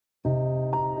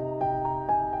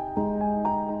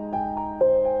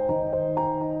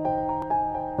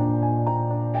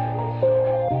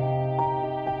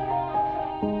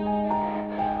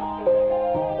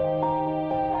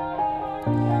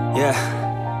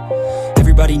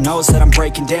Everybody knows that I'm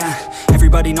breaking down.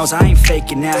 Everybody knows I ain't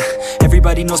faking now.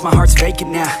 Everybody knows my heart's vacant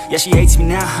now. Yeah, she hates me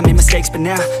now, I made mistakes but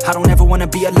now I don't ever wanna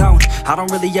be alone. I don't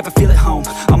really ever feel at home.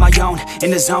 On my own,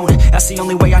 in the zone, that's the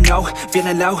only way I know.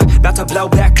 Feeling low, about to blow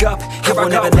back up. Here I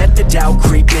won't ever let the doubt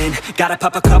creep in. Gotta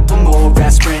pop a couple more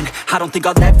aspirin. I don't think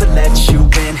I'll ever let you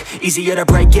in. Easier to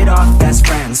break it off best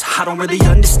friends. I don't really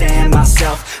understand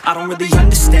myself. I don't really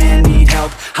understand, need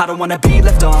help. I don't wanna be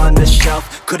left on the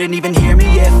shelf. Couldn't even hear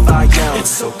me if I yelled. It's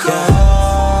so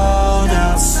cold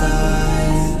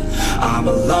outside, I'm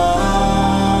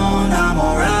alone, I'm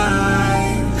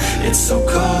alright. It's so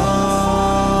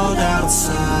cold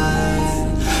outside,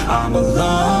 I'm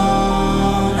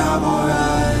alone, I'm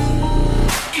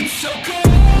alright. It's so cold.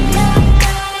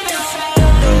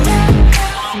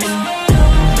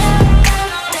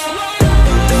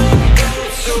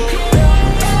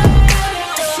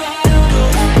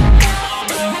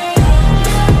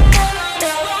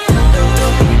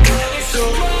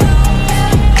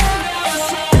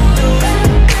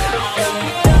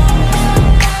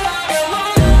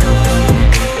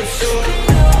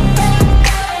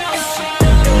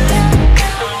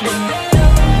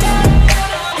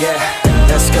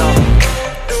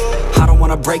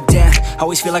 Break down,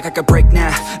 always feel like I could break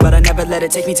now, but I never let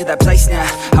it take me to that place now.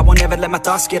 I won't ever let my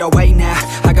thoughts get away now.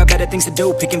 I got better things to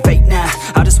do, picking fate now.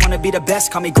 I just wanna be the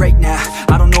best, call me great now.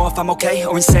 I don't know if I'm okay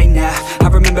or insane now. I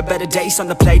remember better days on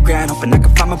the playground, hoping I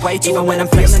can find my way to even when I'm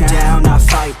feeling down, I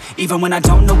fight. Even when I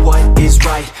don't know what is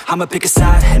right, I'ma pick a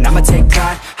side and I'ma take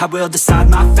pride. I will decide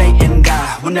my fate and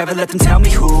I will never let them tell me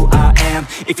who I am.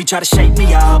 If you try to shape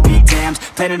me, I'll be damned.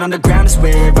 Planet on the ground is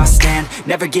where I stand.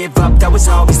 Never give up, that was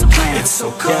always the plan. It's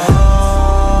so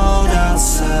cold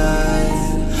outside,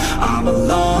 I'm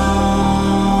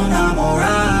alone, I'm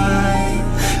alright.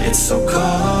 It's so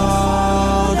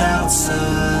cold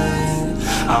outside,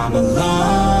 I'm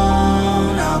alone.